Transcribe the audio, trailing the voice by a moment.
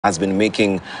has been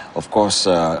making, of course,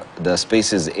 the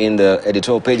spaces in the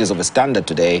editorial pages of the Standard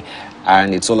today,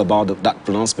 and it's all about that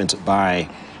pronouncement by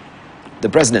the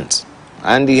president.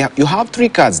 And you have three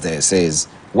cards there. It says,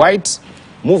 white,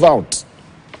 move out.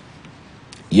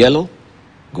 Yellow,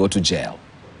 go to jail.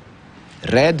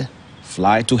 Red,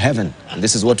 fly to heaven. And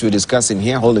this is what we're discussing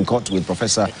here, holding court with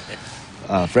Professor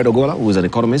Fred Ogola, who is an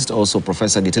economist, also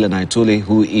Professor Gitile Naituli,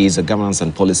 who is a governance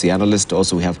and policy analyst.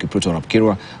 Also, we have Kiruto Arap,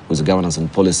 who is a governance and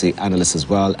policy analyst as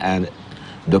well, and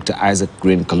Dr. Isaac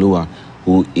Green Kalua,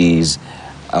 who is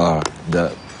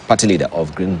the party leader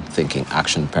of Green Thinking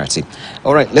Action Party.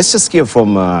 All right, let's just hear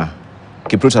from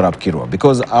Kiruto Arap,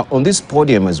 because on this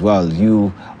podium as well,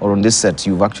 or on this set,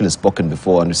 you've actually spoken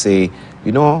before and you say,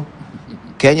 you know,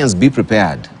 Kenyans, be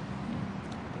prepared.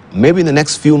 Maybe in the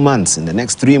next few months, in the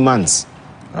next 3 months,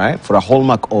 right, for a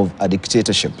hallmark of a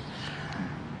dictatorship.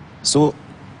 So,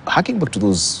 harking back to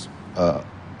those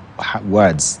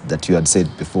words that you had said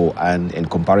before, and in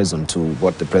comparison to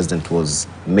what the president was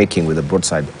making with the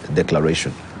broadside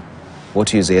declaration,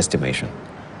 what is the estimation?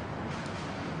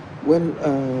 Well,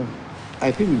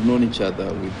 I think we've known each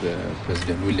other with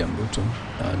President William Ruto,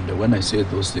 and when I say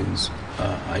those things,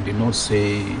 I did not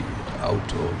say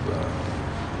out of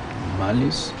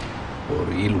malice or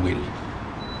ill will.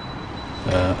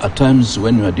 At times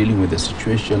when you are dealing with a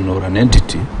situation or an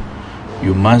entity,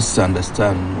 you must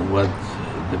understand what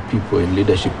the people in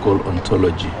leadership call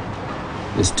ontology,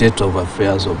 the state of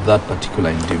affairs of that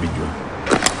particular individual.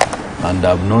 And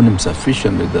I've known him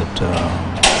sufficiently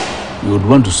that you would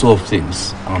want to solve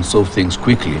things and solve things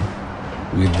quickly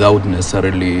without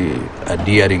necessarily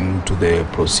adhering to the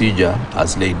procedure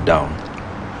as laid down.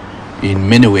 In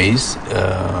many ways,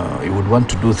 you would want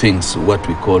to do things what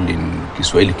we call in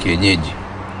Kiswahili kienyeji.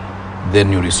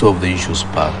 Then you resolve the issues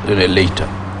later.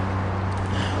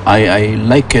 I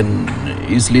liken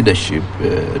his leadership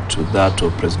to that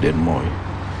of President Moi,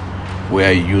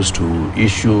 where he used to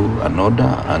issue an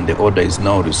order and the order is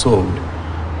now resolved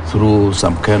through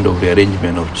some kind of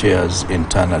rearrangement of chairs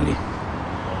internally.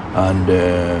 And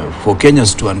for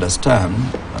Kenyans to understand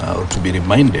or to be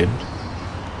reminded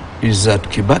is that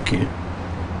Kibaki,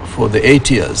 for the 8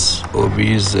 years of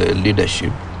his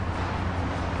leadership,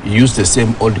 he used the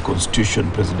same old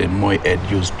constitution President Moi had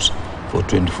used for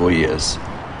 24 years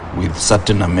with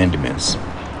certain amendments.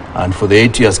 And for the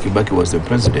 8 years Kibaki was the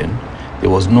president,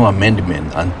 there was no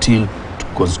amendment until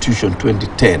Constitution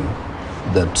 2010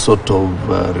 that sort of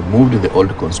removed the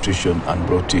old constitution and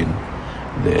brought in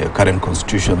the current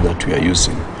constitution that we are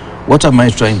using. What am I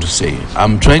trying to say?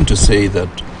 I'm trying to say that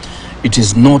it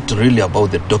is not really about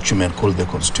the document called the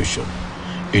Constitution.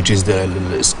 It is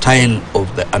the style of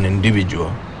an individual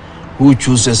who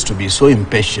chooses to be so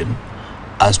impatient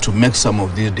as to make some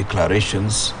of these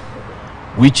declarations,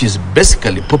 which is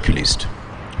basically populist.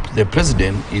 The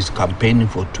president is campaigning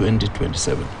for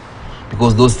 2027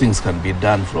 because those things can be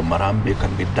done from Marambe,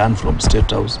 can be done from State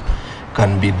House,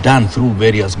 can be done through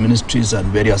various ministries and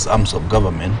various arms of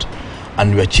government,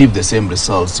 and we achieve the same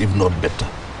results, if not better.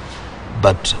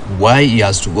 But why he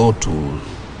has to go to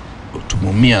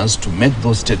Mumias to make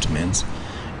those statements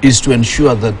is to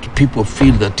ensure that people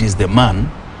feel that he's the man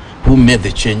who made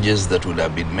the changes that would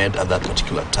have been made at that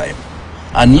particular time.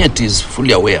 And yet he's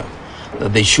fully aware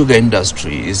that the sugar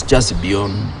industry is just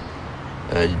beyond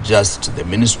just the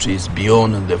ministries,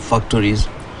 beyond the factories.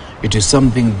 It is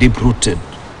something deep-rooted.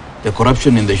 The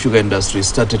corruption in the sugar industry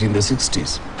started in the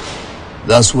 60s.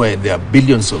 That's why there are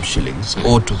billions of shillings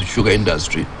owed to the sugar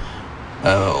industry,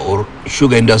 or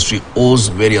sugar industry owes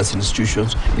various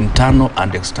institutions, internal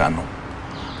and external.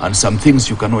 And some things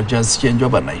you cannot just change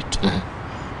overnight.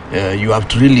 You have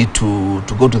to really to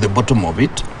go to the bottom of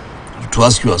it, to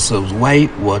ask yourselves, why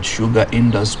was sugar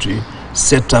industry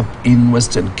set up in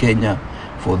Western Kenya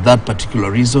for that particular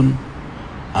reason?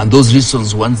 And those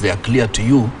reasons, once they are clear to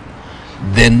you,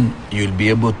 then you'll be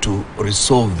able to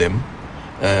resolve them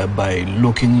by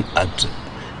looking at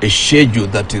a schedule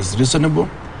that is reasonable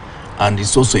and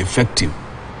is also effective.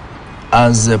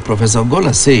 As Professor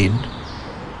Ogola said,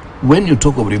 when you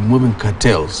talk of removing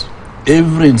cartels,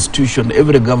 every institution,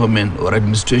 every government or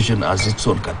administration has its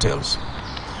own cartels.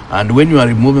 And when you are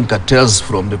removing cartels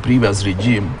from the previous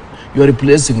regime, you are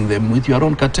replacing them with your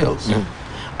own cartels.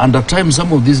 And at times,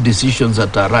 some of these decisions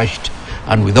that are rushed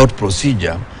and without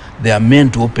procedure, they are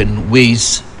meant to open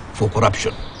ways for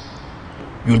corruption.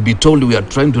 You'll be told we are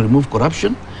trying to remove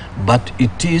corruption, but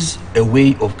it is a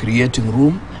way of creating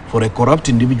room for a corrupt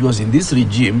individuals in this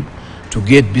regime to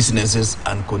get businesses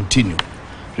and continue.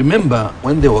 Remember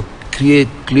when they were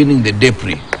cleaning the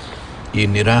debris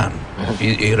in Iran,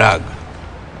 in Iraq,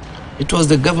 it was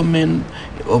the government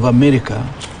of America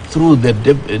through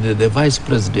the vice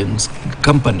president's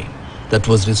company that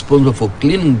was responsible for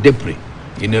cleaning debris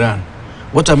in Iran.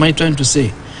 What am I trying to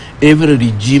say? Every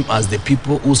regime has the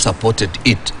people who supported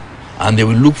it, and they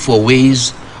will look for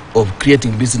ways of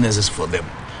creating businesses for them.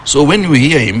 So when you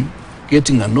hear him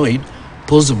getting annoyed,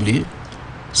 possibly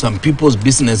some people's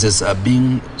businesses are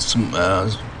being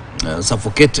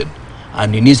suffocated,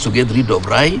 and he needs to get rid of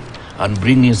Rai and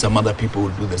bring in some other people who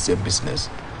will do the same business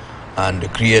and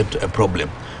create a problem.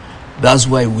 That's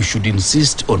why we should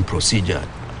insist on procedure,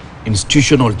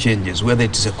 institutional changes, whether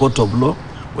it is a court of law,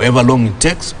 however long it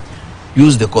takes,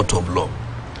 use the court of law.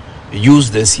 Use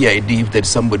the CID if there is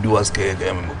somebody who has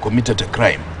committed a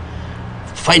crime.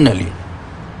 Finally,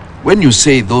 when you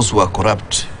say those who are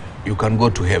corrupt, you can go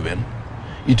to heaven,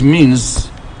 it means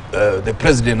the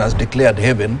president has declared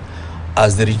heaven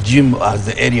as the regime, as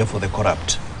the area for the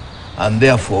corrupt. And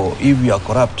therefore, if you are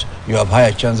corrupt, you have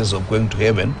higher chances of going to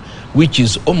heaven, which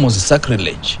is almost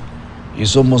sacrilege.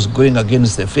 It's almost going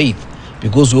against the faith,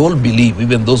 because we all believe,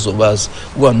 even those of us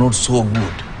who are not so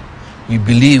good, we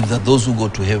believe that those who go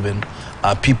to heaven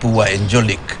are people who are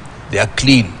angelic, they are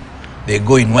clean, they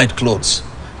go in white clothes,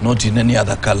 not in any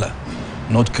other color,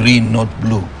 not green, not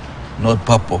blue, not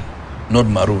purple, not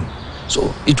maroon.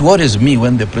 So it worries me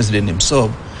when the president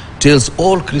himself tells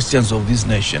all Christians of this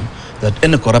nation that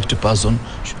any corrupt person,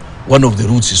 one of the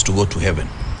routes is to go to heaven.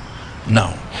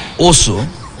 Now, also,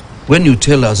 when you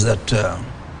tell us that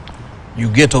you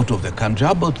get out of the country,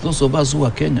 how about those of us who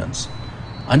are Kenyans?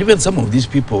 And even some of these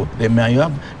people, they may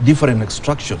have different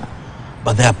extraction,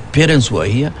 but their parents who are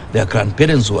here, their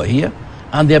grandparents who are here,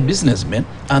 and they are businessmen,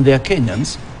 and they are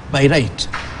Kenyans by right.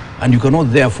 And you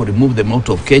cannot therefore remove them out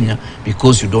of Kenya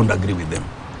because you don't agree with them.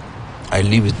 I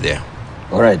leave it there.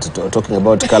 All right, talking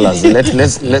about colors,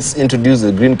 let's introduce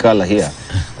the green color here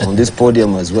on this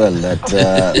podium as well. That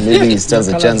maybe stands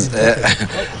a chance.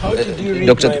 How did you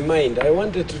read my mind? I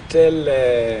wanted to tell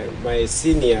my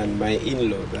senior and my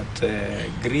in-law that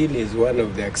green is one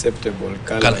of the acceptable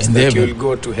colors that you'll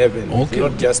go to heaven. Okay.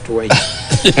 Not just white.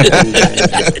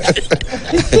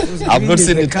 I've not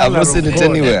seen it. I've not seen it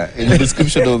anywhere in the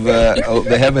description of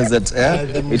the heavens that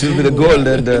it will be the gold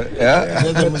and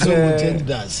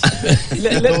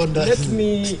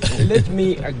Let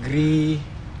me agree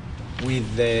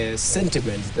with the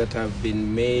sentiments that have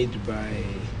been made by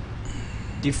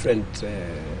different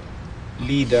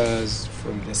leaders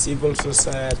from the civil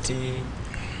society,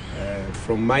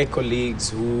 from my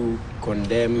colleagues who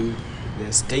condemn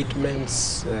the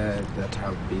statements that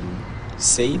have been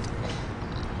said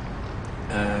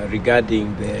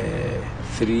regarding the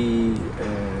three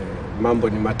Mambo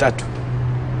ni Matatu,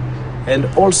 and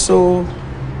also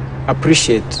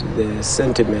appreciate the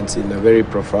sentiments in a very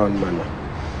profound manner.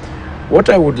 What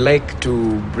I would like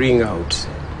to bring out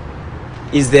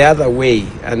is the other way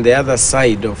and the other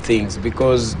side of things,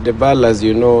 because Debal, as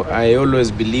you know, I always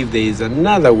believe there is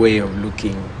another way of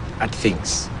looking at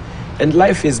things. And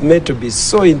life is made to be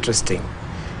so interesting,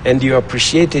 and you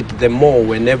appreciate it the more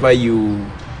whenever you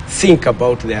think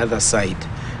about the other side.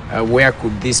 Where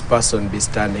could this person be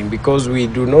standing? Because we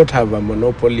do not have a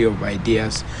monopoly of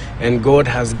ideas, and God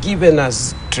has given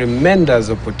us tremendous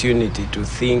opportunity to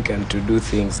think and to do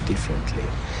things differently.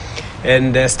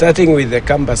 And starting with the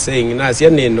Kamba saying,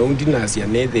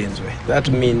 that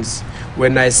means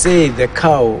when I say the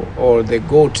cow or the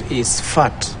goat is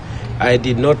fat, I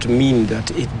did not mean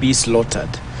that it be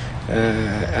slaughtered.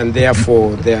 And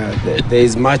therefore there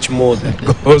is much more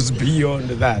that goes beyond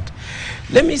that.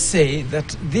 Let me say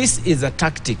that this is a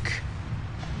tactic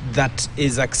that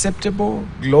is acceptable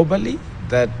globally,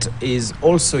 that is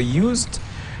also used,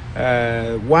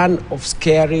 one of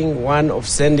scaring, one of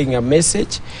sending a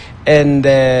message, and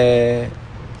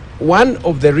one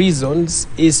of the reasons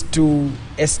is to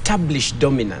establish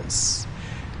dominance.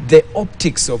 The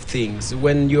optics of things,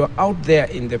 when you're out there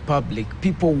in the public,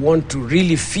 people want to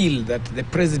really feel that the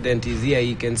president is here.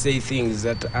 He can say things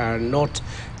that are not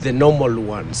the normal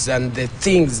ones, and the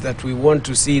things that we want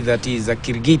to see, that is a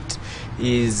Kirgit,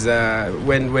 is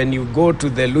when you go to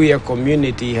the Luya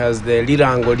community, he has the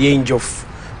Lirango Lienjof,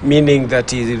 meaning that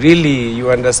he really,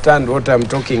 you understand what I'm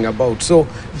talking about. So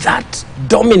that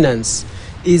dominance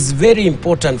is very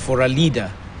important for a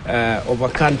leader of a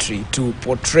country to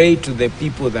portray to the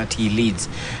people that he leads.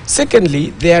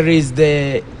 Secondly, there is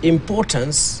the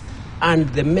importance and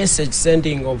the message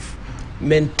sending of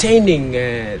maintaining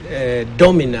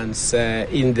dominance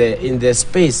in the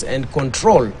space and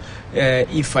control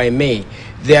if I may.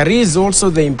 There is also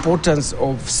the importance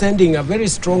of sending a very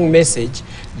strong message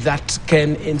that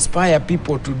can inspire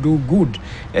people to do good,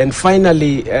 and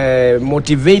finally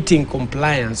motivating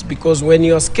compliance, because when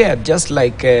you're scared, just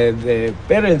like the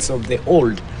parents of the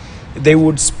old, they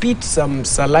would spit some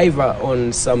saliva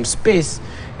on some space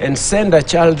and send a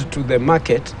child to the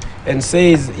market and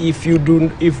says, if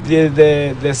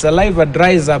the saliva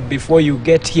dries up before you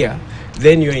get here,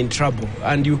 then you're in trouble,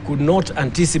 and you could not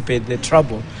anticipate the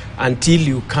trouble until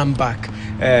you come back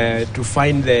to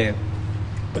find the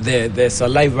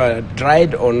saliva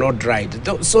dried or not dried.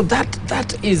 So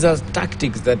that is a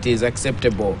tactic that is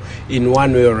acceptable in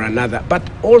one way or another. But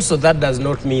also that does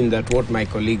not mean that what my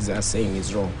colleagues are saying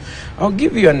is wrong. I'll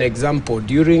give you an example.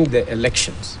 During the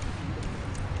elections,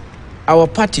 our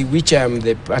party, which I am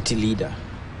the party leader,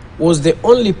 was the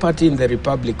only party in the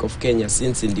Republic of Kenya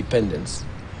since independence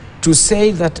to say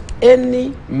that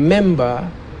any member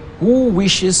who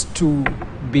wishes to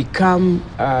become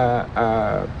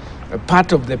a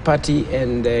part of the party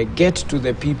and get to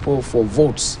the people for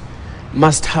votes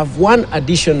must have one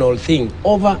additional thing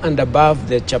over and above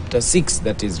the chapter 6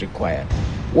 that is required.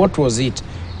 What was it?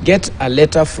 Get a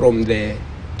letter from the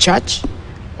church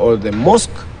or the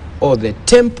mosque or the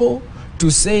temple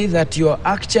to say that you're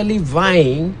actually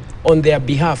vying on their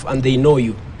behalf and they know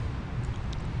you.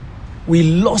 We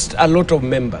lost a lot of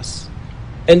members.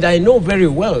 And I know very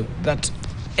well that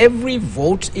every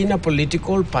vote in a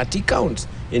political party counts.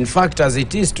 In fact, as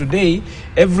it is today,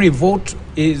 every vote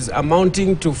is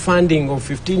amounting to funding of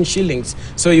 15 shillings.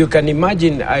 So you can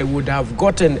imagine I would have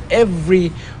gotten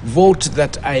every vote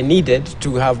that I needed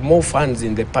to have more funds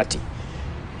in the party.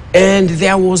 And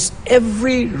there was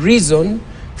every reason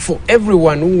for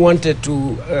everyone who wanted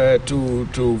to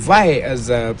vie as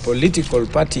a political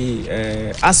party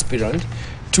aspirant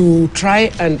to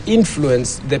try and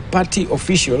influence the party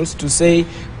officials to say,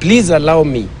 please allow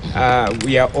me,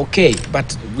 we are okay.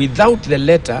 But without the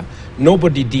letter,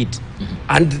 nobody did.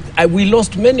 And we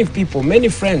lost many people, many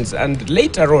friends. And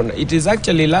later on, it is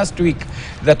actually last week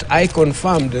that I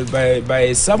confirmed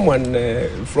by someone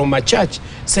from a church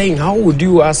saying, how would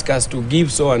you ask us to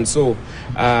give so-and-so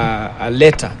a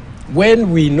letter?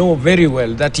 When we know very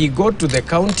well that he got to the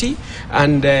county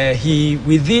and he,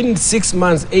 within 6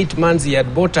 months, 8 months, he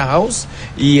had bought a house,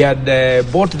 he had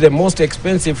bought the most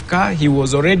expensive car, he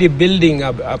was already building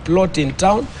a plot in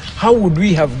town. How would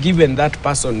we have given that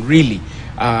person really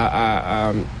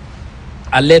a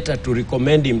letter to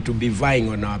recommend him to be vying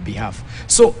on our behalf?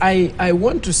 So I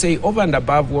want to say, over and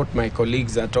above what my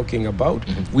colleagues are talking about,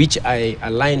 which I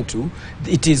align to,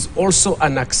 it is also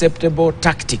an acceptable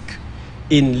tactic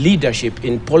in leadership,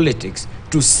 in politics,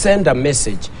 to send a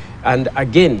message. And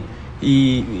again,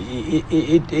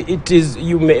 it is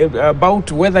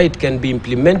about whether it can be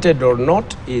implemented or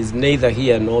not is neither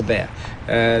here nor there.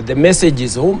 The message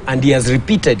is home, and he has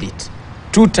repeated it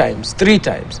 2 times, 3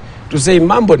 times, to say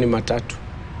mambo ni matatu.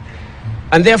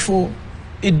 And therefore,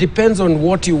 it depends on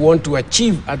what you want to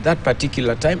achieve at that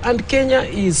particular time. And Kenya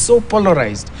is so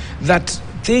polarized that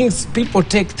people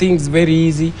take things very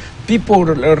easy, people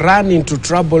run into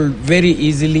trouble very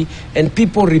easily, and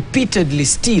people repeatedly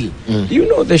steal. You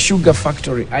know the sugar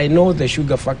factory. I know the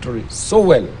sugar factory so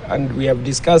well, and we have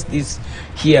discussed this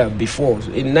here before.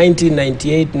 In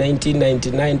 1998,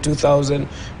 1999, 2000,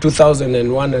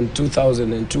 2001, and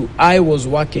 2002, I was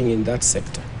working in that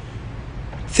sector.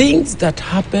 Things that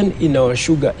happen in our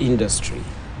sugar industry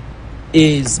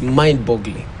is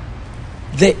mind-boggling.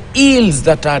 The ills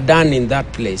that are done in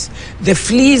that place, the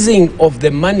fleecing of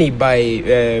the money by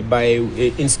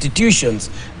institutions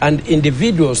and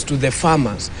individuals to the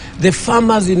farmers. The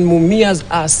farmers in Mumias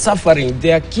are suffering.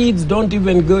 Their kids don't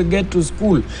even get to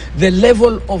school. The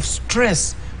level of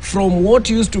stress from what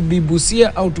used to be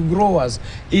Busia outgrowers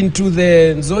into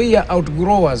the Nzoia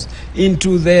outgrowers,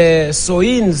 into the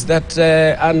Soins that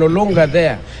are no longer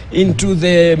there, into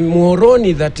the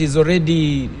Muhoroni that is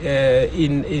already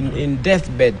in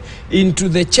deathbed, into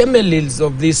the Chemelils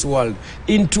of this world,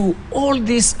 into all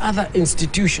these other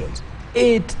institutions.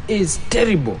 It is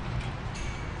terrible.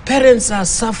 Parents are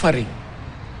suffering.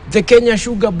 The Kenya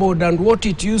Sugar Board and what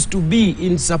it used to be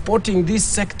in supporting this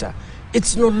sector,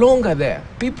 it's no longer there.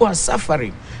 People are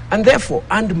suffering. And therefore,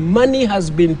 and money has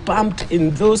been pumped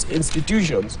in those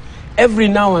institutions every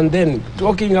now and then,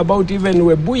 talking about even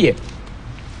Webuye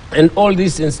and all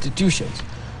these institutions.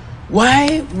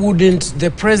 Why wouldn't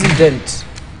the president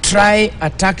try a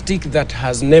tactic that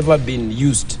has never been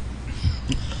used?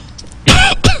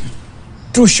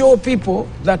 To show people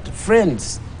that,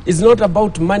 friends, it's not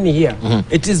about money here.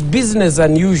 It is business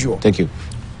unusual. Thank you.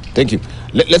 Thank you.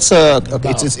 Let's.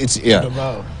 It's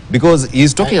yeah. Because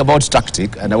he's talking about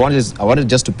tactic, and I wanted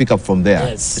just to pick up from there.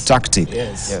 Yes. Tactic.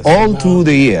 Yes. All through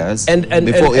the years, and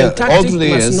tactic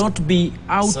must not be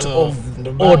out of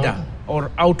order or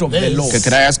out of the law. Okay,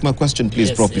 can I ask my question, please,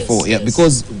 Yes, Prof, yes, before? Yeah, yes.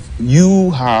 because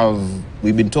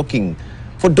we've been talking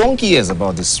for donkey years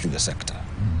about this sugar sector.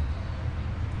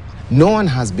 No one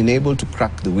has been able to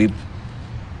crack the whip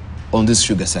on this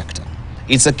sugar sector.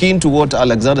 It's akin to what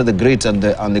Alexander the Great and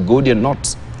the Gordian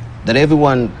knot, that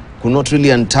everyone could not really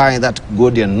untie that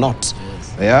Gordian knot.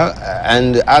 Yes. Yeah,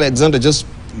 and Alexander just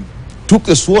took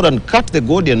the sword and cut the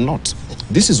Gordian knot.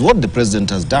 This is what the president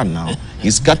has done now.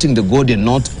 He's cutting the Gordian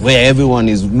knot where everyone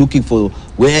is looking for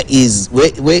where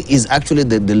is actually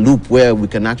the loop where we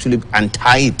can actually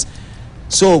untie it.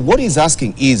 So what he's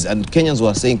asking is, and Kenyans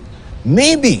were saying,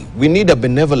 maybe we need a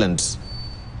benevolent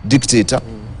dictator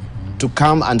to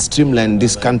come and streamline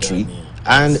this country,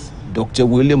 and Dr.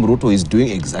 William Ruto is doing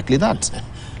exactly that.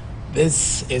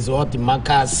 This is what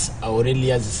Marcus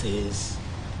Aurelius says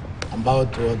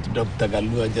about what Dr.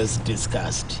 Galua just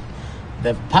discussed.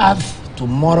 The path to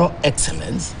moral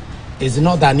excellence is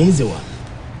not an easy one,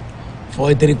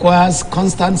 for it requires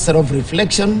constant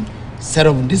self-reflection,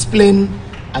 self-discipline,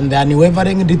 and the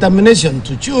unwavering determination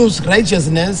to choose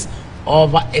righteousness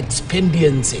over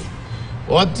expediency.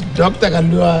 What Dr.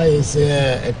 Galua is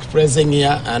expressing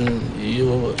here, and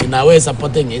you in a way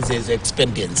supporting, is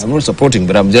expediency. I'm not supporting,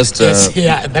 but I'm just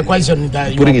yeah, the question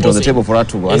that putting it on the table for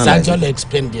us to is analyze. actually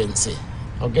expediency.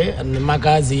 Okay, and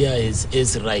Marcus here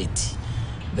is right.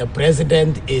 The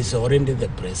president is already the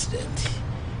president.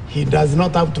 He does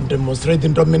not have to demonstrate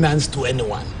dominance to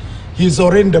anyone. He's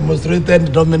already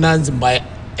demonstrated dominance by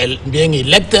being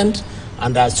elected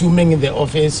and assuming the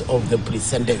office of the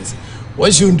presidency.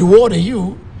 What should worry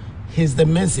you is the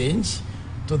message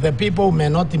to the people who may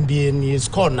not be in his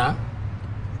corner,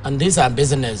 and these are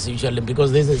business usually,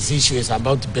 because this issue is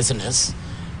about business,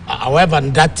 however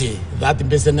dirty that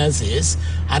business is,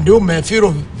 and who may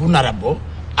feel vulnerable,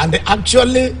 and they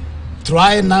actually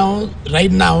try now,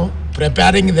 right now,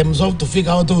 preparing themselves to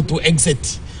figure out how to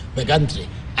exit the country.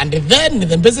 And then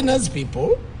the business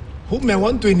people who may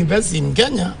want to invest in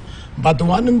Kenya, but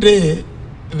one day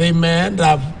they may end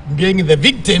up being the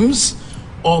victims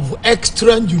of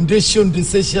extrajudicial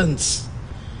decisions.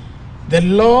 The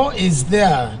law is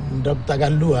there, Dr.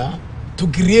 Galua, to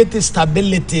create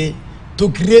stability, to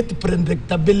create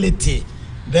predictability.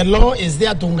 The law is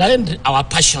there to guide our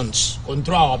passions,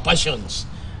 control our passions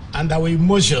and our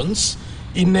emotions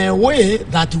in a way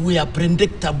that we are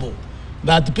predictable,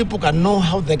 that people can know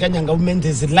how the Kenyan government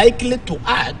is likely to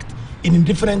act in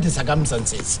different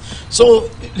circumstances. So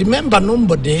remember,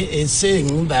 nobody is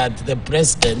saying that the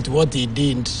president, what he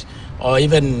did, or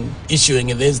even issuing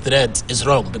this threat is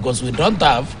wrong, because we don't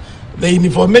have the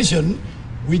information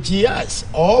which he has.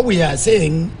 All we are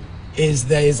saying is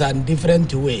there is a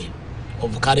different way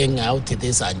of carrying out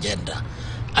this agenda.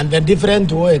 And the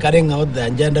different way of carrying out the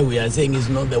agenda we are saying is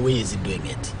not the way he's doing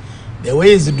it. The way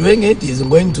he's doing it is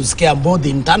going to scare both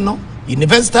internal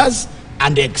investors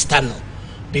and external,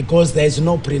 because there is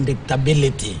no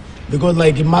predictability. Because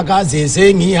like Marcus is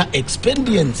saying here,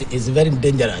 expediency is very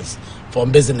dangerous for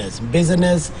business.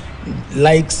 Business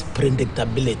likes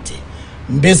predictability.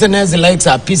 Business likes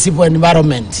a peaceful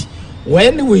environment.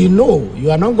 When we know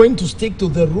you are not going to stick to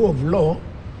the rule of law,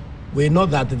 we know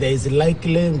that there is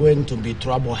likely going to be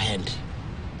trouble ahead.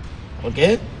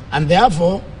 Okay? And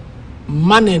therefore,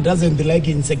 money doesn't like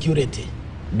insecurity.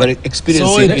 But experience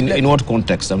So in what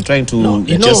context? I'm trying to No,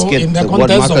 you just know, get in the what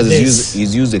context Marcus of this,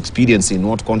 is used experience in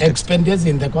what context? Expenditures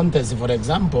in the context, for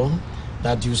example,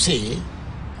 that you see,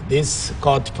 these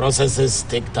court processes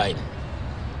take time.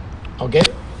 Okay?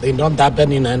 They don't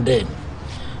happen in a day.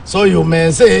 So you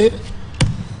may say,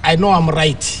 I know I'm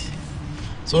right.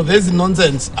 So this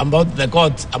nonsense about the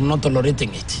court, I'm not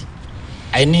tolerating it.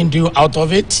 I need you out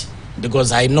of it,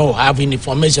 because I know, I have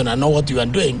information, I know what you are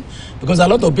doing. Because a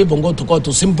lot of people go to court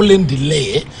to simply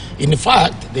delay. In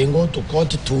fact, they go to court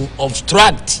to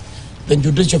obstruct the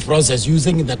judicial process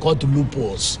using the court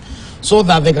loopholes, so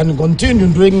that they can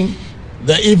continue doing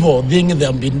the evil thing they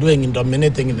have been doing in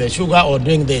dominating the sugar or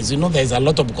doing this. You know, there's a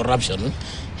lot of corruption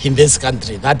in this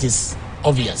country. That is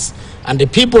obvious. And the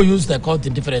people use the court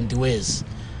in different ways.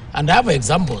 And I have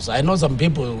examples. I know some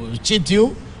people will cheat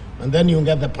you, and then you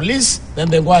get the police, then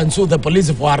they go and sue the police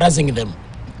for harassing them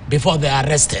before they are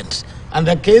arrested. And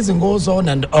the case goes on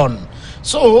and on.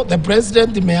 So the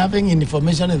president may having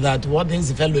information that what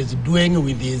this fellow is doing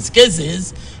with his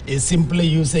cases is simply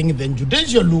using the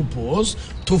judicial loopholes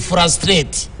to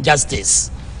frustrate justice.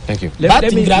 Thank you.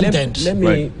 Nothing granted.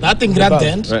 Nothing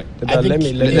granted. Right. I think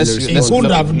he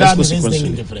could have done this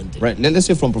thing differently. Right. Let's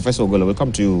hear from Professor Ogola. We'll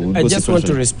come to you. I just want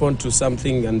to respond to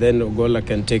something, and then Ogola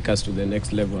can take us to the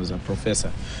next level as a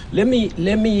professor. Let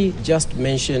me just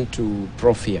mention to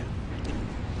Prof here.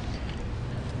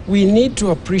 We need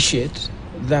to appreciate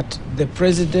that the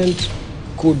president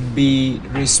could be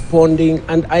responding,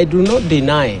 and I do not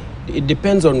deny, it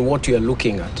depends on what you are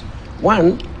looking at.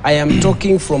 One, I am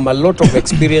talking from a lot of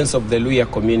experience of the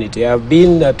Luhya community. I have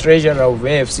been the treasurer of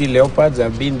AFC Leopards,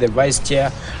 I've been the vice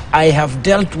chair. I have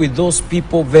dealt with those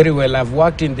people very well. I've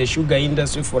worked in the sugar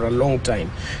industry for a long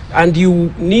time. And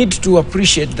you need to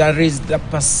appreciate there is the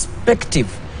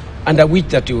perspective under which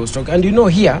that he was talking. And you know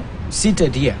here,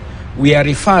 seated here, we are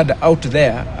referred out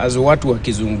there as watu wa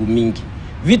kizungu mingi.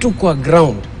 Vitu kwa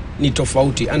ground ni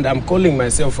tofauti, and I'm calling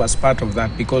myself as part of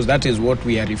that because that is what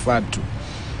we are referred to.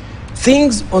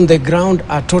 Things on the ground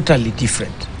are totally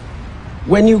different.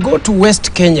 When you go to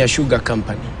West Kenya Sugar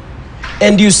Company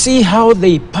and you see how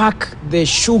they pack the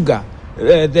sugar,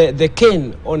 the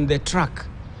cane on the truck,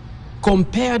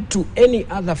 compared to any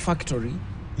other factory,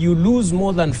 you lose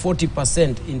more than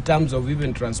 40% in terms of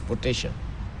even transportation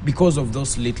because of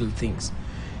those little things.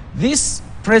 This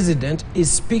president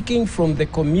is speaking from the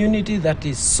community that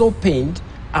is so pained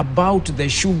about the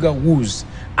sugar woes,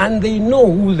 and they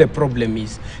know who the problem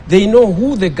is. They know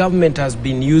who the government has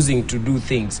been using to do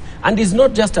things. And it's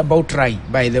not just about rye,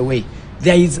 by the way.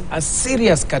 There is a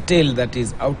serious cartel that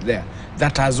is out there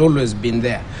that has always been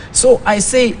there. So I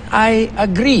say I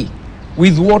agree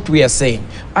with what we are saying.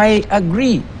 I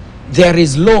agree there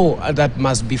is law that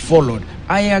must be followed.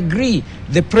 I agree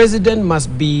the president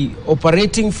must be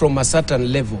operating from a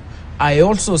certain level. I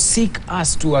also seek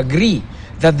us to agree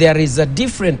that there is a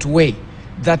different way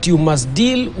that you must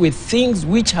deal with things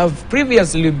which have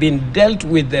previously been dealt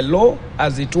with the law,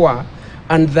 as it were,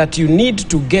 and that you need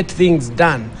to get things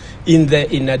done in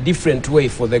a different way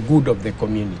for the good of the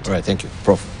community. All right, thank you.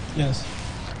 Prof. Yes.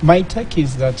 My take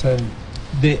is that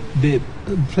the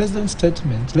president's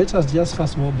statement, let us just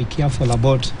first of all be careful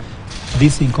about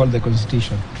this thing called the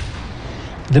Constitution.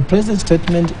 The president's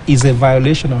statement is a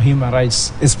violation of human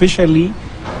rights, especially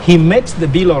he makes the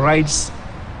Bill of Rights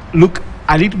look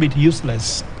a little bit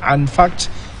useless, and in fact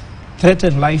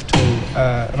threaten life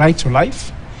to right to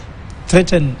life,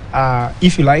 threaten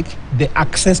if you like the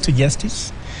access to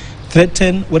justice,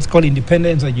 threaten what's called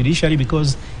independence of the judiciary,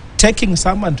 because taking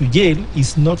someone to jail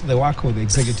is not the work of the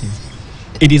executive.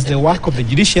 It is the work of the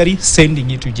judiciary sending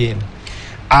you to jail.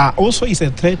 Also is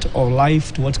a threat of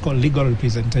life to what's called legal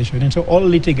representation. And so all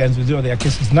litigants withdraw their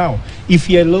cases. Now, if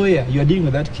you're a lawyer, you're dealing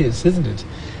with that case, isn't it?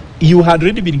 You had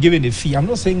already been given a fee. I'm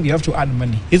not saying you have to add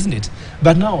money, isn't it?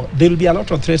 But now, there will be a lot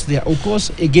of threats there. Of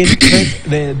course, again,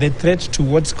 the threat to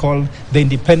what's called the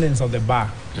independence of the bar.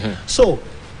 Mm-hmm. So,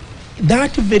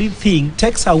 that very thing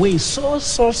takes away so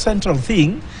central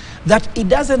thing that it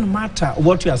doesn't matter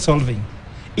what you are solving.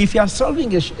 If you are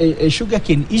solving a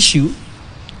sugarcane issue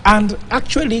and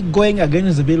actually going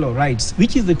against the Bill of Rights,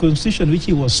 which is the Constitution which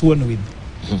he was sworn with,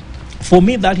 mm-hmm. For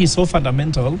me, that is so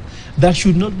fundamental, that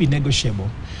should not be negotiable.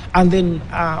 And then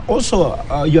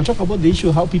also, you're talking about the issue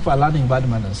of how people are learning bad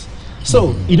manners.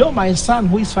 So, you know, my son,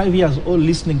 who is 5 years old,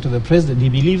 listening to the president, he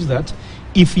believes that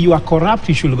if you are corrupt,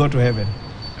 you should go to heaven.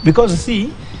 Because,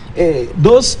 see,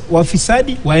 those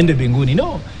wafisadi waende binguni.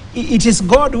 No, it is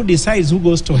God who decides who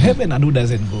goes to heaven and who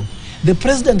doesn't go. The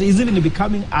president is even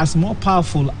becoming as more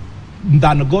powerful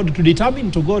than God to determine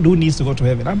to God who needs to go to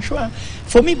heaven. I'm sure,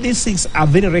 for me, these things are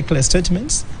very reckless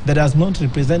statements that does not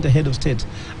represent a head of state.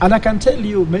 And I can tell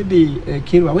you, maybe,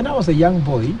 Kirwa, when I was a young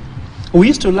boy, we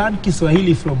used to learn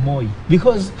Kiswahili from Moi,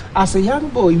 because as a young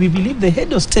boy, we believe the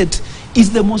head of state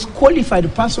is the most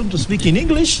qualified person to speak in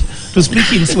English, to speak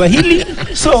in Swahili.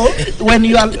 So when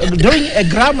you are doing a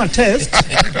grammar test,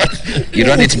 you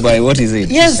run it by what is it?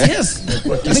 Yes, yes.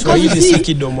 Because you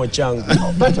see, no,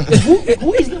 but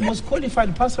who is the most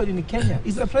qualified person in Kenya?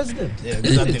 Is the president. Yeah,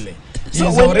 exactly. So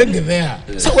he's already there.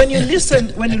 So when you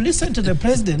listen to the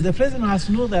president has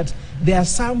to know that there are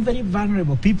some very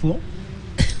vulnerable people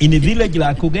in a village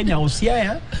like Kugenya or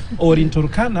Siaya or in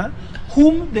Turkana,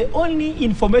 whom the only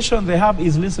information they have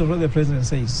is listen to what the president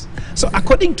says. So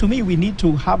according to me, we need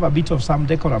to have a bit of some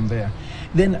decorum there.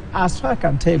 Then as far as I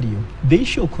can tell you, the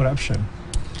issue of corruption.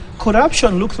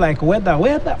 Corruption looks like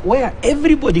where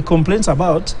everybody complains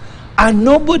about and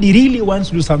nobody really wants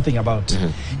to do something about.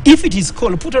 Mm-hmm. If it is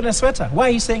cold, put on a sweater. Why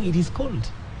are you saying it is cold?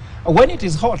 When it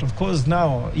is hot, of course,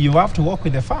 now you have to work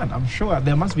with the fan. I'm sure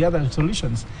there must be other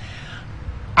solutions.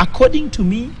 According to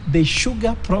me, the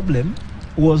sugar problem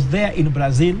was there in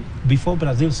Brazil before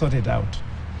Brazil sorted out.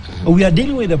 We are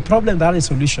dealing with a problem that has a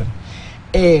solution.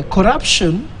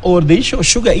 Corruption or the issue of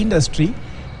sugar industry,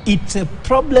 it's a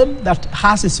problem that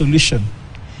has a solution.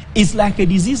 It's like a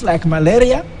disease like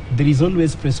malaria. There is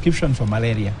always prescription for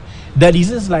malaria. The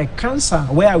disease like cancer,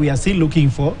 where we are still looking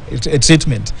for a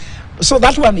treatment. So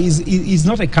that one is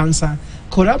not a cancer.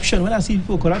 Corruption, when I see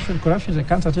people, corruption is a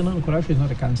cancer. No, corruption is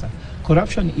not a cancer.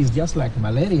 Corruption is just like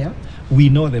malaria. We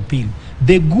know the pill.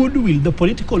 The goodwill, the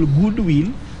political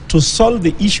goodwill to solve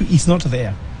the issue is not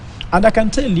there. And I can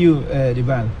tell you,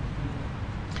 Dibal,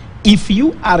 if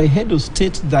you are a head of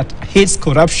state that hates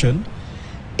corruption,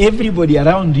 everybody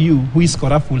around you who is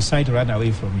corrupt will try to run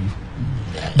away from you.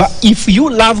 Yes. But if you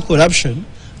love corruption,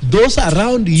 those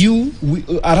around you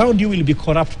will be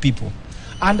corrupt people.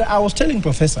 And I was telling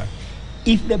Professor,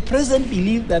 if the president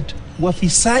believed that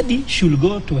Wafisadi should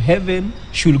go to heaven,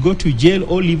 should go to jail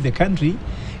or leave the country,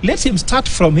 let him start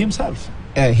from himself.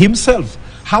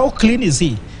 How clean is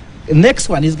he? Next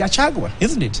one is Gachagua,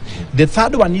 isn't it? The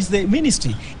third one is the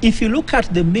ministry. If you look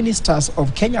at the ministers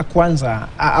of Kenya Kwanza,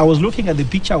 I was looking at the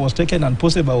picture was taken and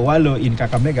posted by Walo in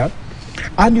Kakamega,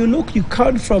 and you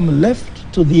count from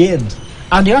left to the end,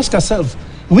 and you ask yourself,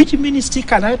 which ministry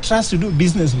can I trust to do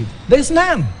business with? There's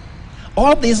none.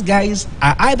 All these guys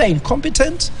are either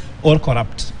incompetent or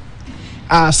corrupt.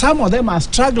 Some of them are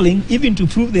struggling even to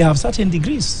prove they have certain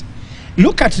degrees.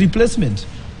 Look at replacement.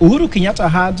 Uhuru Kenyatta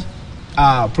had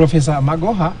Professor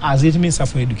Magoha as its Minister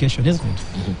for Education, isn't it?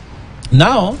 Mm-hmm.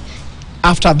 Now,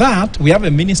 after that, we have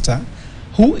a minister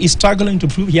who is struggling to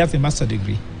prove he has a master's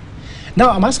degree. Now,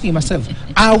 I'm asking myself,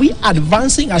 are we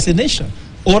advancing as a nation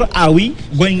or are we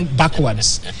going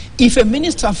backwards? If a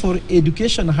minister for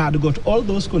education had got all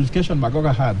those qualifications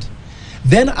Magoha had,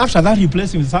 then after that,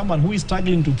 replace him with someone who is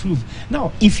struggling to prove.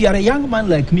 Now, if you are a young man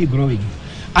like me growing,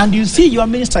 and you see your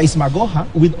minister is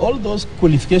Magoha with all those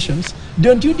qualifications,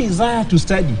 don't you desire to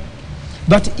study?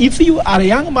 But if you are a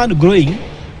young man growing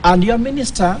and your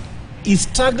minister is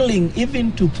struggling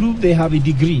even to prove they have a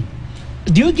degree,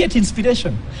 do you get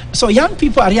inspiration? So young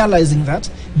people are realizing that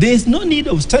there is no need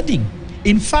of studying.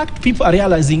 In fact, people are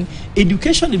realizing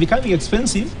education is becoming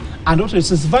expensive and also it's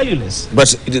valueless. But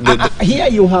here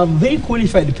you have very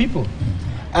qualified people.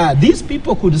 These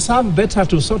people could serve better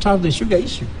to sort out the sugar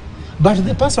issue. But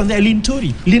the person there,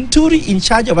 Linturi in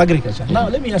charge of agriculture. Now,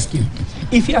 let me ask you,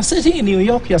 if you are sitting in New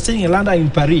York, you are sitting in London,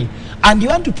 in Paris, and you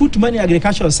want to put money in the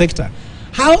agricultural sector,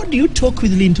 how do you talk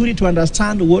with Linturi to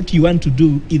understand what you want to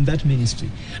do in that ministry?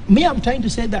 Me, I'm trying to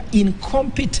say that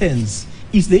incompetence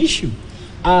is the issue.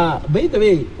 By the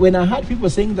way, when I heard people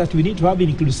saying that we need to have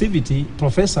inclusivity,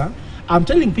 Professor, I'm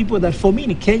telling people that for me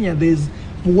in Kenya, there's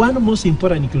one most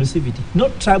important inclusivity,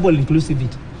 not tribal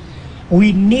inclusivity.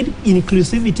 We need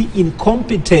inclusivity in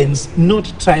competence,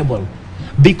 not tribal.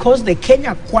 Because the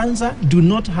Kenya Kwanza do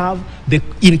not have the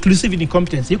inclusivity in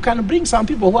competence. You can bring some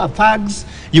people who are thugs,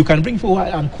 you can bring people who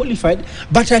are unqualified,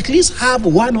 but at least have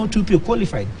one or two people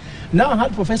qualified. Now I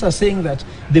heard Professor saying that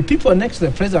the people next to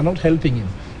the president are not helping him.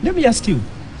 Let me ask you,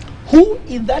 who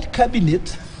in that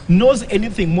cabinet knows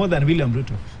anything more than William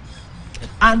Ruto?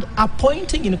 And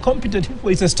appointing incompetent people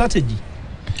is a strategy.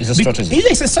 It's a strategy.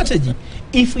 It is a strategy.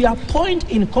 If we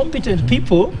appoint incompetent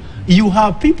people, you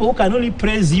have people who can only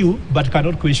praise you but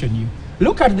cannot question you.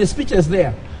 Look at the speeches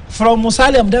there from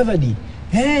Musalia Mudavadi.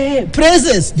 Hey,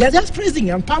 praises. They're just praising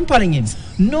him and pampering him.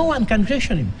 No one can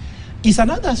question him. It's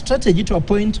another strategy to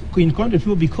appoint incompetent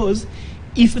people because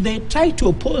if they try to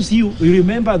oppose you, you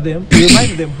remember them, you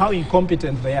remind them how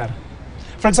incompetent they are.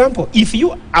 For example, if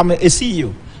you are a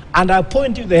CEO and I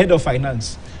appoint you the head of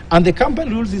finance, and the company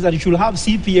rules is that you should have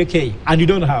CPAK, and you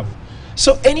don't have.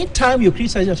 So anytime you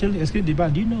criticize, you tell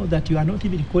do you know that you are not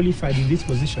even qualified in this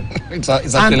position? It's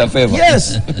actually a favor.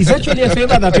 Yes, it's actually a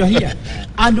favor that you're here.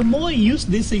 And Moi used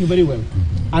this thing very well.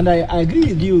 And I agree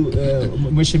with you,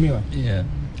 Mheshimiwa. Yeah.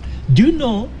 Do you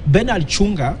know Bernard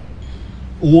Chunga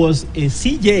was a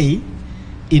CJ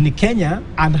in Kenya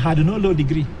and had no law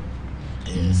degree?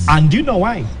 Yes. And do you know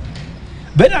why?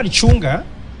 Bernard Chunga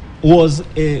was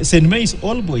a St. Mary's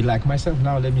old boy like myself.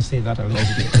 Now let me say that a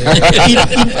little bit.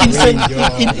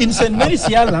 In St. Mary's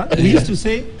Yala, we used to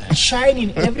say, shine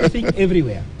in everything,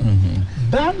 everywhere. Mm-hmm.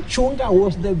 Bam Chunga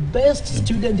was the best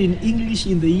student in English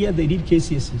in the year they did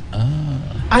KCSE.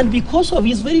 And because of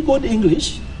his very good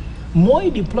English, Moi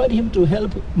deployed him to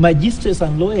help magistrates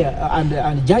and lawyers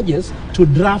and judges to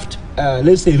draft,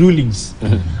 let's say, rulings.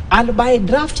 Mm-hmm. And by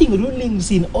drafting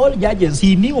rulings in all judges,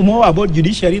 he knew more about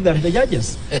judiciary than the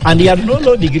judges. And he had no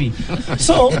law degree.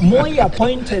 So Moi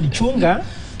appointed Chunga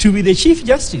to be the Chief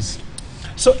Justice.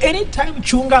 So anytime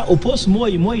Chunga opposes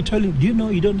Moi told him, do you know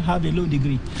you don't have a law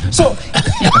degree? So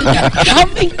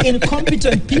having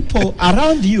incompetent people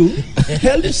around you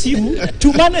helps you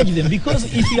to manage them,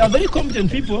 because if you are very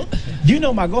competent people, do you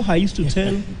know Magoha used to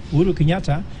tell Uhuru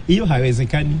Kenyatta, iyo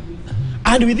haiwezekani.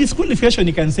 And with this qualification,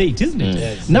 he can say it, isn't it?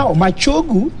 Yes. Now,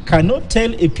 Machogu cannot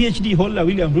tell a PhD holder,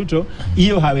 William Ruto,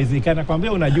 iyo hawezekana.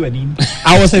 Kwambia unajua nini?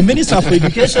 I was a minister for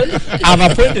education. I've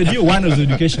appointed you one of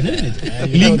education, isn't it?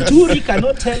 Linturi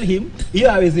cannot tell him, iyo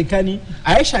hawezekani.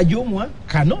 Aisha Jumwa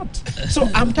cannot. So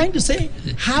I'm trying to say,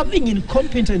 having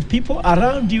incompetent people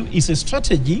around you is a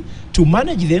strategy to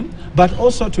manage them, but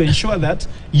also to ensure that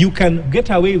you can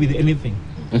get away with anything.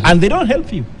 And they don't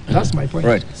help you. That's my point.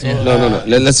 Right. So, no.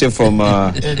 Let's hear from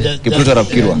Kiruto Arap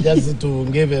Kirwa. Just to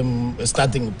give him a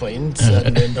starting point,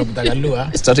 and then Dr.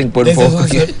 Galua. Starting point for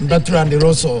Bertrand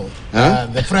Russo,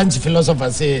 the French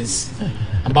philosopher, says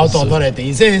about authority.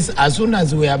 He says, as soon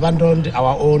as we abandoned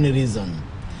our own reason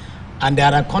and they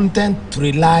are content to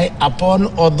rely upon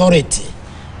authority,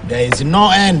 there is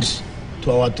no end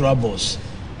to our troubles.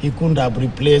 He couldn't have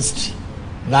replaced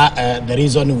that, the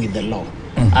reason with the law.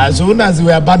 As soon as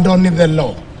we abandon the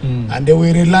law and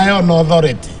we rely on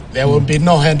authority, there will be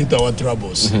no end to our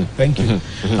troubles. Thank you.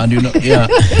 And you know, yeah,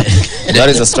 that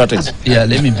is a strategy. Yeah,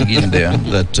 let me begin there.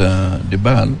 That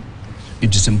Debal,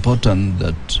 it is important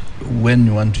that when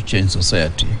you want to change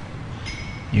society,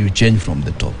 you change from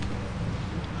the top.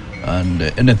 And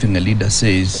anything a leader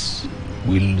says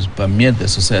will permeate the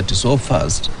society so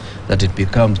fast that it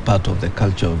becomes part of the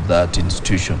culture of that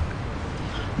institution.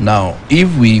 Now,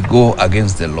 if we go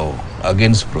against the law,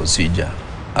 against procedure,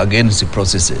 against the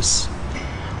processes,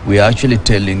 we are actually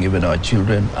telling even our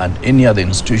children and any other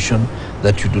institution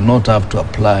that you do not have to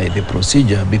apply the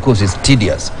procedure because it's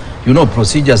tedious. You know,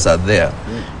 procedures are there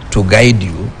to guide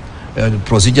you.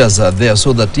 Procedures are there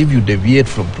so that if you deviate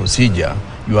from procedure,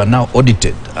 you are now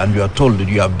audited and you are told that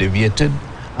you have deviated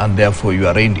and therefore you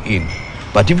are reined in.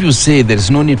 But if you say there is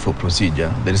no need for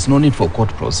procedure, there is no need for court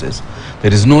process,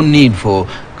 there is no need for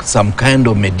some kind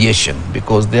of mediation,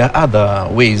 because there are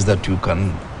other ways that you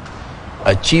can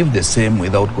achieve the same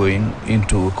without going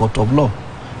into a court of law.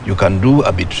 You can do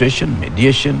arbitration,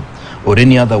 mediation, or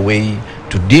any other way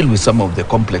to deal with some of the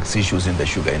complex issues in the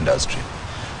sugar industry.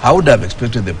 I would have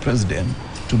expected the president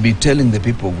to be telling the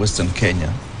people of Western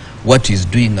Kenya what he's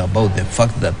doing about the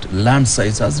fact that land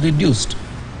size has reduced.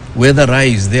 Whether rye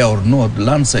is there or not,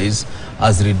 land size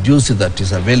has reduced that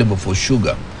is available for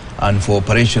sugar and for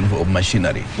operation of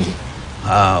machinery.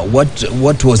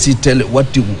 What was he telling? What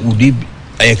would he?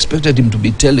 I expected him to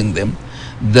be telling them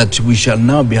that we shall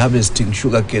now be harvesting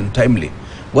sugarcane timely.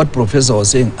 What Professor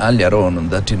was saying earlier on,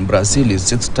 that in Brazil is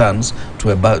 6 tons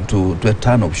to a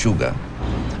ton of sugar,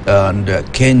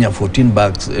 and Kenya 14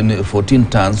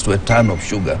 tons to a ton of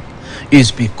sugar,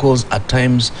 is because at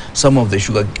times some of the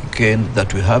sugar cane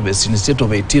that we harvest instead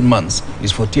of 18 months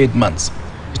is 48 months.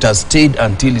 It has stayed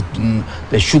until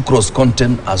the sucrose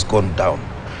content has gone down.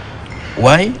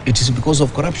 Why? It is because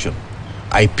of corruption.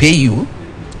 I pay you,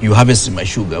 you harvest my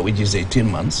sugar, which is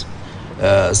 18 months.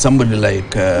 Somebody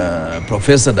like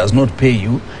Professor does not pay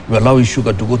you, you allow his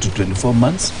sugar to go to 24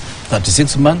 months,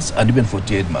 36 months, and even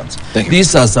 48 months.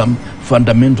 These are some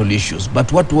fundamental issues.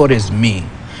 But what worries me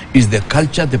is the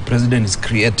culture the president is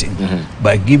creating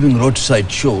by giving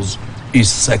roadside shows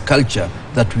is a culture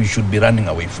that we should be running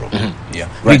away from. Yeah,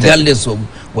 regardless of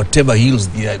whatever heals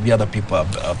the other people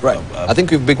have I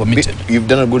think you've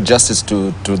done a good justice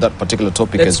to that particular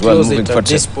topic. Let's as well. Close it at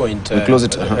this point. We close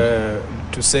it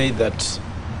to say that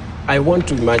I want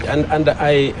to imagine, and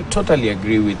I totally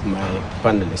agree with my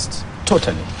panelists.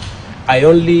 Totally. I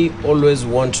only always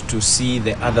want to see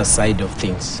the other side of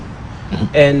things.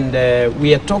 And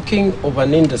we are talking of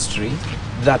an industry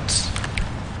that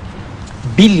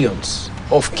billions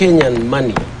of Kenyan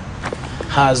money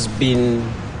has been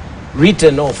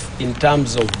written off in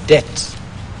terms of debt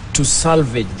to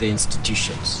salvage the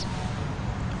institutions.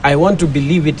 I want to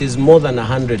believe it is more than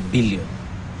 100 billion,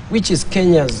 which is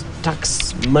Kenya's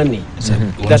tax money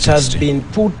that has been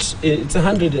put, it's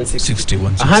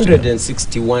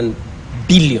 161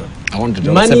 billion. I want to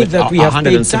money that we have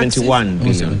paid taxes.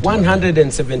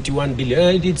 171 billion.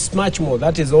 And it's much more.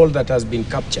 That is all that has been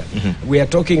captured. We are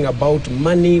talking about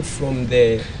money from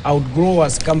the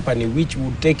outgrowers company, which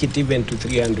would take it even to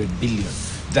 300 billion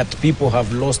that people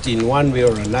have lost in one way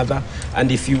or another.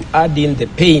 And if you add in the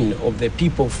pain of the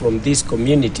people from this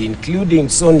community, including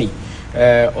Sony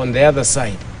on the other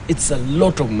side, it's a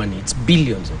lot of money. It's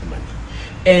billions of money.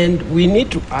 And we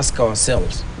need to ask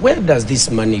ourselves, where does this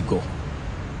money go?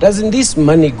 Doesn't this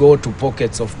money go to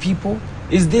pockets of people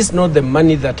Is this not the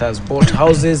money that has bought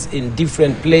houses in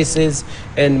different places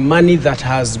and money that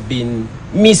has been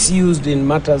misused in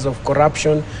matters of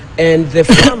corruption? And the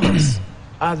farmers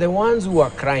are the ones who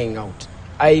are crying out.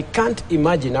 I can't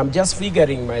imagine, I'm just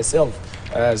figuring myself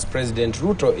as President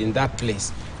Ruto in that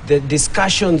place, the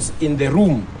discussions in the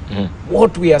room,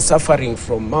 what we are suffering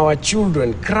from, our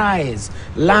children, cries,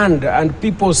 land, and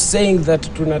people saying that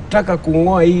tunataka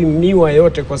kungoa hii miwa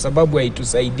yote kwa sababu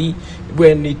haitusaidii,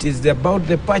 when it is about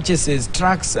the purchases,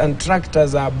 trucks and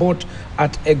tractors are bought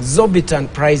at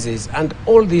exorbitant prices and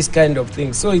all these kind of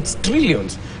things. So it's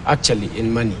trillions actually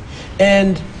in money.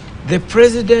 And the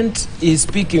president is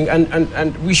speaking,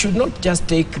 and we should not just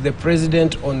take the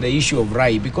president on the issue of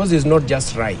Rai, because it's not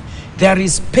just Rai. There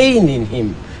is pain in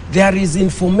him. There is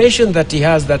information that he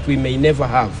has that we may never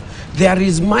have. There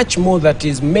is much more that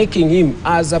is making him,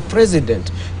 as a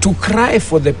president, to cry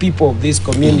for the people of this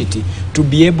community, to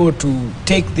be able to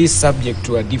take this subject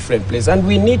to a different place. And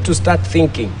we need to start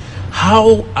thinking,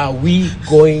 how are we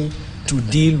going to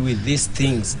deal with these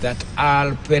things that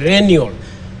are perennial?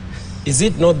 Is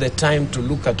it not the time to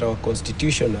look at our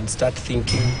constitution and start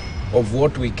thinking of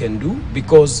what we can do?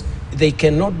 Because they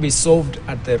cannot be solved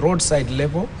at the roadside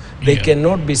level. They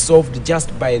cannot be solved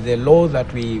just by the law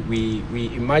that we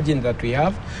imagine that we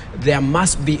have. There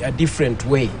must be a different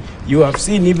way. You have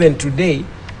seen even today,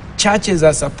 churches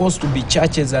are supposed to be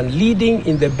churches and leading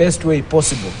in the best way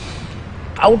possible,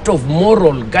 out of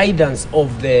moral guidance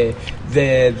of the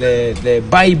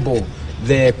Bible,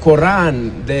 the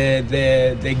Quran,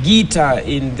 the Gita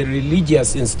in the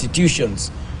religious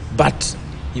institutions. But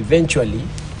eventually,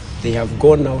 they have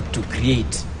gone out to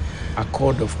create a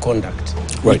code of conduct,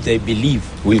 which they believe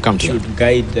should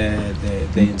guide the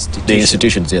institutions. The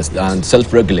institutions, yes, and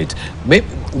self-regulate.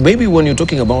 Maybe when you're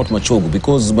talking about Machogu,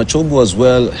 because Machogu as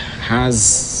well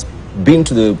has been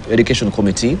to the Education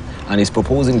Committee and is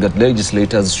proposing that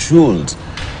legislators should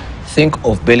think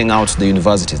of bailing out the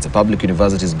universities, the public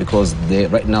universities, because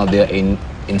right now they are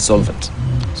insolvent,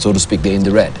 so to speak, they're in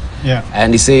the red. Yeah.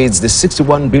 And he says the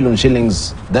 61 billion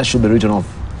shillings, that should be written off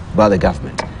by the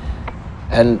government.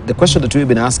 And the question that we've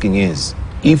been asking is,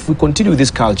 if we continue with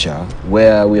this culture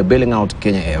where we are bailing out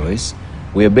Kenya Airways,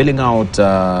 we are bailing out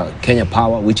Kenya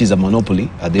Power, which is a monopoly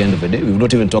at the end of the day. We've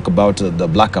not even talked about the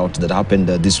blackout that happened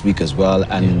this week as well,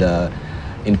 and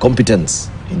incompetence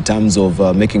in terms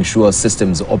of making sure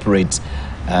systems operate,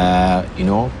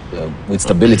 with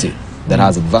stability. That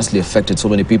has adversely affected so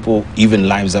many people. Even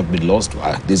lives have been lost.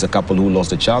 There's a couple who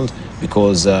lost a child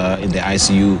because in the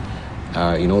ICU,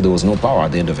 there was no power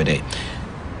at the end of the day.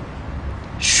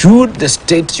 Should the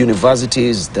state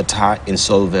universities that are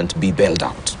insolvent be bailed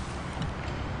out?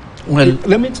 Well,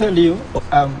 let me tell you.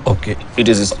 Okay, it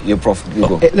is your prof. You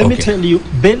go. Let me tell you,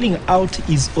 bailing out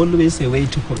is always a way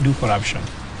to do corruption.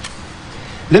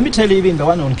 Let me tell you, even the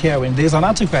one on Kirwa, there's an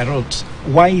article I wrote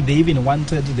why they even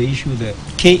wanted the issue, the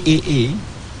KAA,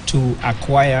 to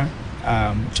acquire,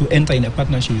 to enter in a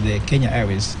partnership with the Kenya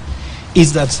Airways,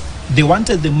 is that they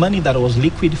wanted the money that was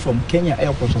liquid from Kenya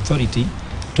Airport Authority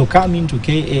to come into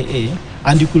KAA,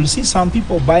 and you could see some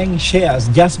people buying shares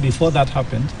just before that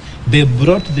happened. They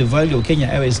brought the value of Kenya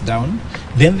Airways down,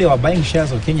 then they were buying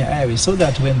shares of Kenya Airways so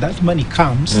that when that money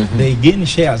comes, they gain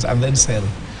shares and then sell.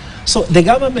 So the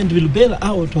government will bail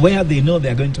out where they know they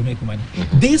are going to make money.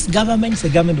 This government is a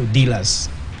government of dealers.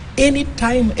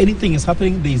 Anytime anything is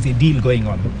happening, there is a deal going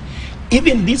on.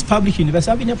 Even this public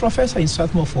university, I've been a professor in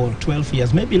Strathmore for 12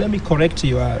 years. Maybe let me correct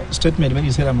your statement when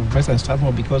you said I'm a professor in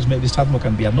Strathmore, because maybe Strathmore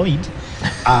can be annoyed.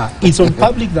 It's on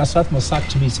public that Strathmore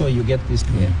sacked me, so you get this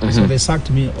clear. So they sacked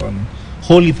me on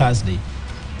Holy Thursday,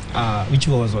 which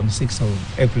was on 6th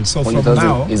of April. So Holy from Thursday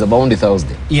now... is a bounty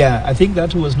Thursday. Yeah, I think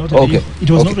that was not a it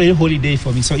was not really a holiday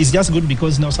for me. So it's just good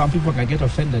because now some people can get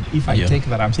offended if I take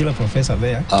that I'm still a professor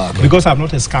there, because I'm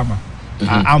not a scammer.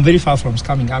 I'm very far from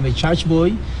scamming. I'm a church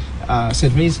boy,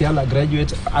 St. Mary's Yala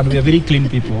graduate, and we are very clean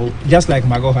people, just like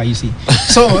Magoha, you see.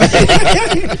 So,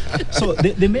 so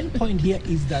the main point here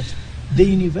is that the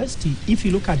university, if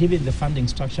you look at even the funding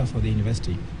structure for the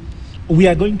university, we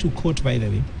are going to court, by the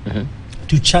way,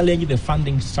 to challenge the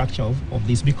funding structure of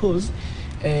this, because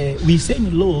we say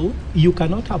in law, you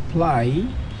cannot apply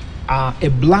a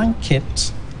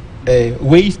blanket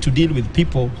ways to deal with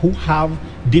people who have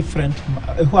different,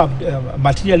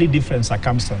 materially different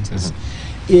circumstances.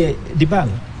 Dibal,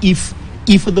 if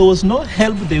there was no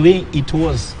help the way it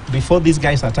was before these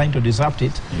guys are trying to disrupt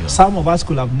it, some of us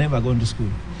could have never gone to school.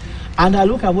 And I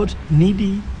look about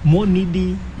needy, more,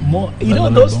 you know,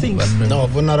 those things.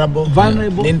 Vulnerable,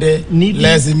 needy,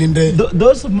 less needy.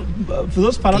 Those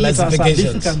parameters are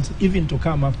difficult even to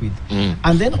come up with.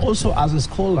 And then also as a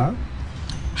scholar,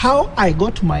 How I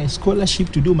got my scholarship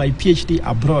to do my PhD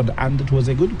abroad, and it was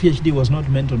a good PhD, was not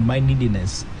meant on my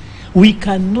neediness. We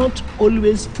cannot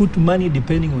always put money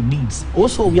depending on needs.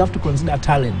 Also, we have to consider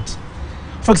talent.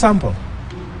 For example,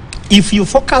 if you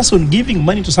focus on giving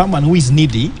money to someone who is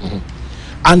needy,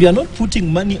 and you are not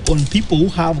putting money on people who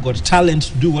have got talent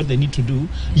to do what they need to do,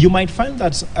 you might find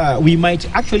that we might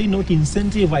actually not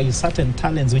incentivize certain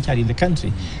talents which are in the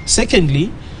country.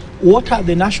 Secondly, what are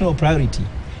the national priority?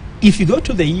 If you go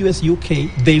to the US,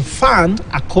 UK, they fund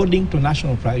according to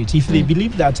national priority. If they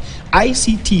believe that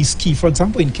ICT is key, for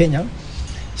example, in Kenya,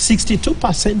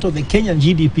 62% of the Kenyan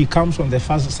GDP comes from the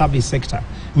first service sector,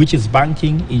 which is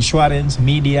banking, insurance,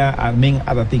 media, and many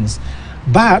other things.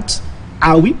 But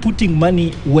are we putting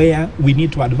money where we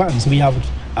need to advance? We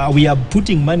are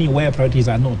putting money where priorities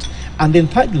are not. And then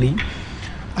thirdly,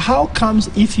 how comes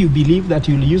if you believe that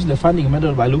you'll use the funding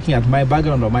method by looking at my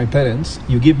background or my parents,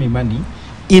 you give me money?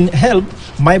 In HELP,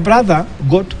 my brother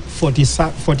got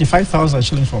 45,000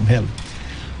 shillings from HELP.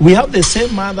 We have the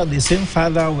same mother, the same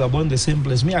father, we were born the same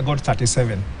place. Me, I got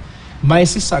 37. My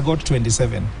sister got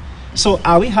 27. So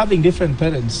are we having different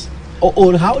parents?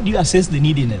 Or how do you assess the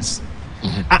neediness?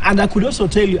 And I could also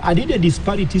tell you, I did a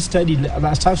disparity study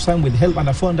last time with HELP, and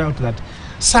I found out that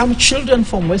some children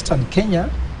from Western Kenya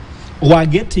were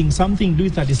getting something to do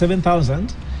with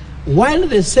 37,000, while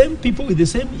the same people with the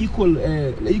same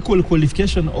equal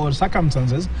qualification or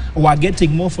circumstances were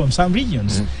getting more from some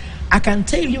regions. I can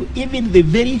tell you, even the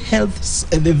very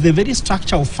the very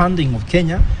structure of funding of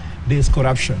Kenya, there's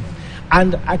corruption.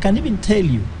 And I can even tell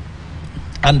you,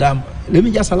 and let me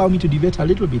just allow me to debate a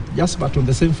little bit, just but on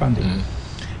the same funding.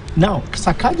 Now,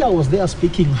 Sakaja was there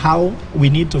speaking how we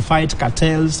need to fight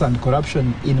cartels and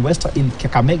corruption in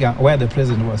Kakamega, where the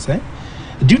president was.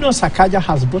 Do you know Sakaja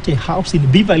has bought a house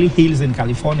in Beverly Hills in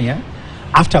California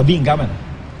after being governor?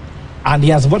 And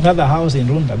he has bought another house in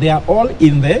Runda. They are all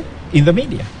in the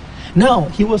media. Now,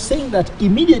 he was saying that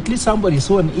immediately somebody is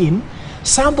sworn in,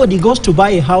 somebody goes to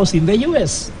buy a house in the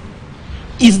US.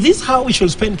 Is this how we should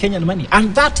spend Kenyan money?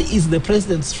 And that is the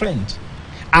president's friend.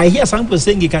 I hear some people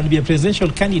saying he can be a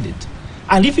presidential candidate.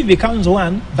 And if he becomes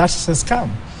one, that's a scam.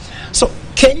 So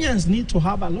Kenyans need to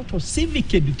have a lot of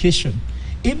civic education,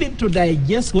 even to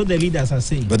digest what the leaders are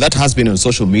saying. But that has been on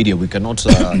social media. We cannot,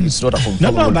 it's not a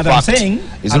confirmable No, but fact. I'm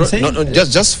saying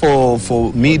just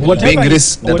for me being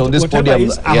risk that on this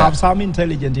podium. I have some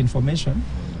intelligent information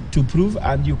to prove,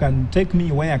 and you can take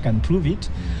me where I can prove it.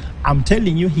 I'm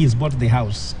telling you, he's bought the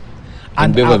house.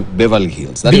 And Beverly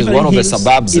Hills. That is one of the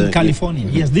suburbs in California.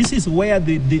 Yes, this is where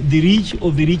the rich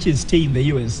of the richest stay in the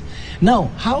US. Now,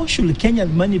 how should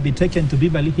Kenyan money be taken to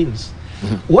Beverly Hills?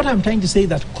 What I'm trying to say is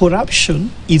that corruption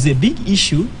is a big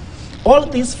issue. All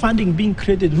this funding being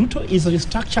created, Ruto is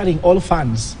restructuring all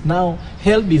funds. Now,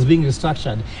 HELP is being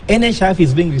restructured. NHF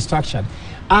is being restructured.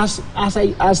 As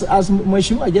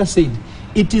Mweshua just said,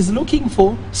 it is looking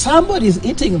for somebody is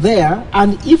eating there,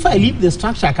 and if I leave the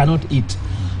structure, I cannot eat.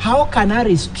 How can I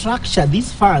restructure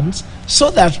these funds so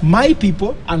that my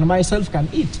people and myself can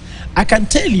eat? I can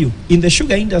tell you, in the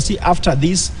sugar industry, after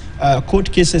these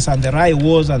court cases and the Rai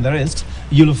wars and the rest,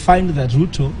 you'll find that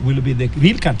Ruto will be the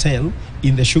real cartel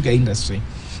in the sugar industry.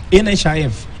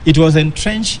 NHIF, it was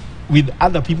entrenched with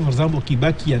other people, for example,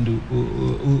 Kibaki and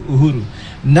Uhuru.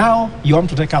 Now you want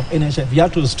to take up NHIF, you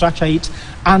have to structure it.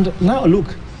 And now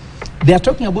look, they are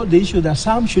talking about the issue that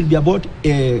some should be about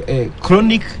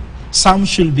chronic, some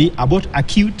should be about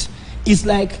acute. It's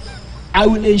like, I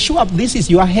will ensure this is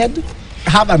your head,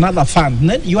 have another fund.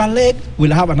 Then your leg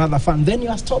will have another fund. Then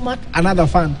your stomach, another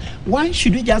fund. Why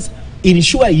should we just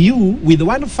insure you with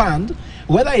one fund,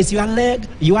 whether it's your leg,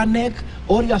 your neck,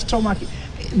 or your stomach?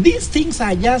 These things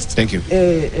are just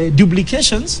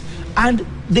duplications, and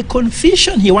the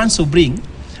confusion he wants to bring,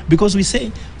 because we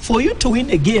say, for you to win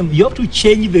a game, you have to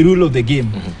change the rule of the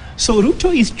game. So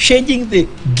Ruto is changing the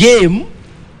game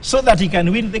so that he can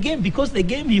win the game, because the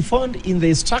game he found in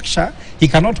the structure, he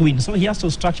cannot win. So he has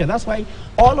to structure. That's why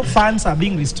all funds are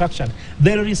being restructured.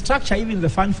 They'll restructure even the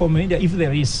fund for media if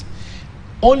there is,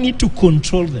 only to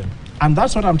control them. And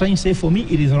that's what I'm trying to say. For me,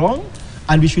 it is wrong,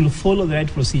 and we should follow the right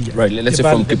procedure. Right, let's say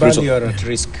from Kiruto. You're at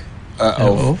risk.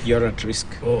 You're at risk.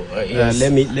 Yes.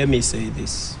 Let me say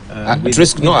this. At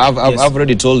risk? No, I've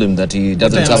already told him that he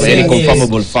doesn't have any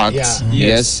confirmable facts.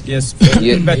 Yes.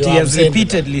 But he has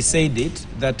repeatedly said it,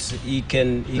 that he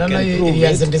can prove he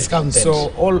hasn't discounted.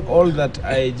 So all that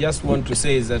I just want to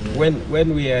say is that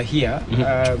when we are here,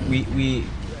 we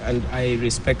and I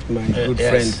respect my good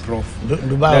friend Prof.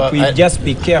 That we just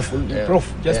be careful.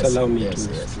 Prof, just allow me to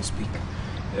speak.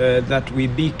 that we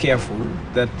be careful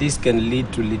that this can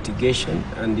lead to litigation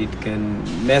and it can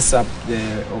mess up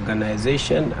the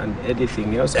organization and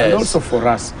anything else. Yes. And also for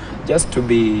us, just to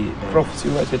be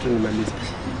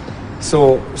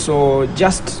so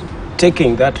just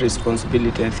taking that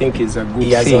responsibility, I think, is a good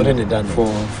thing for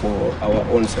our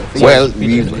own self. Well,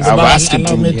 I've asked him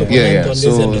to.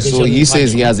 So he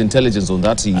says he has intelligence on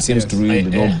that. He seems to really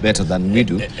know better than we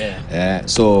do.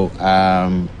 So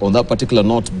on that particular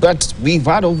note, but we've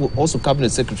had also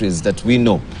cabinet secretaries that we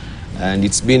know, and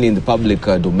it's been in the public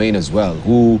domain as well,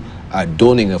 who are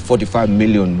donning a 45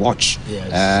 million watch,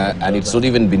 and it's not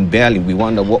even been barely. We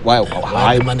wonder where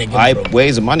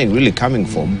is the money really coming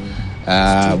from?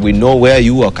 We know where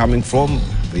you are coming from,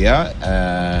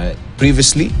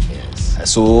 previously. Yes.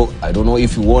 So I don't know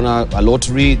if you won a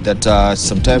lottery that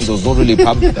sometimes was not really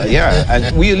public.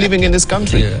 And we are living in this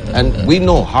country, and we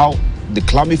know how the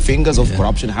clammy fingers of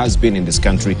corruption has been in this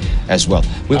country as well.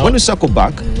 We want to circle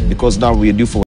back because now we are due for